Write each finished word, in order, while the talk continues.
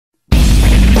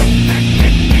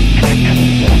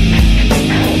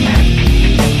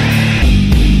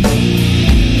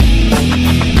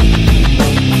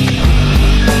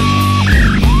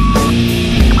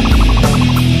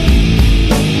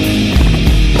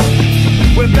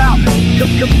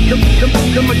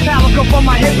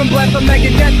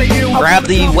Grab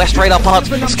the West radar parts,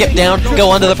 skip down,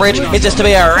 go under the bridge. It's just to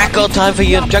be a record time for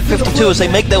Junk 52 as they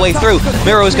make their way through.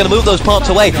 Miro is going to move those parts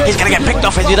away. He's going to get picked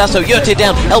off as he does so. Yurted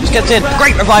down, Elps gets in.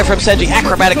 Great revive from Senji,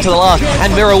 acrobatic to the last.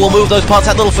 And Miro will move those parts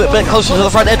that little bit closer to the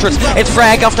front entrance. It's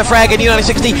frag after frag and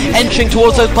U96D inching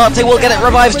towards those parts. They will get it,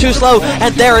 revives too slow.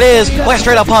 And there it is. West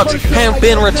radar parts have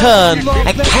been returned.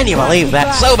 And can you believe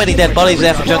that? So many dead bodies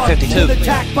there for Junk 52.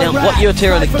 Now, what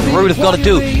Yurtir and the Brood have got to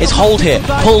do is hold here.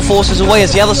 Pull forces away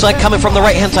as the other side coming from the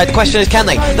right-hand side. The question is, can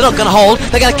they? They're not going to hold.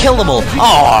 They're going to kill them all.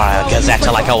 Oh,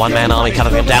 Gazetta like a one-man army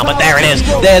cutting them down. But there it is.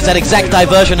 There's that exact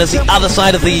diversion as the other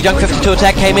side of the Junk 52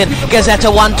 attack came in.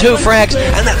 Gazetta 1-2 frags.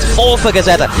 And that's 4 for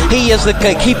Gazetta. He is the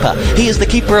keeper. He is the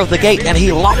keeper of the gate. And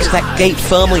he locks that gate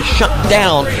firmly shut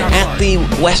down at the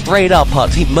West radar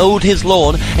parts. He mowed his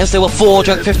lawn as there were 4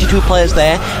 Junk 52 players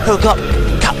there who got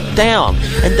cut down,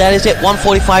 and that is it.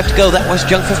 1:45 to go. That was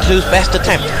Junk 52's best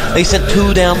attempt. They sent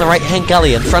 2 down the right-hand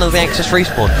gully in front of the Axis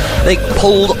respawn. They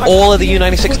pulled all of the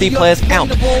U96D players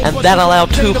out, and that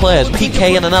allowed 2 players,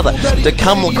 PK and another, to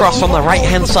come across on the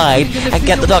right-hand side and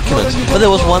get the documents. But there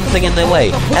was one thing in their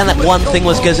way, and that one thing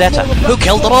was Gazetta, who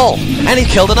killed them all. And he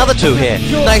killed another 2 here.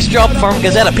 Nice job from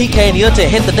Gazetta. PK and Yurte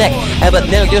hit the deck, but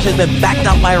now Yurte's been backed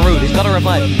up by Rude. He's got to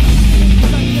revive.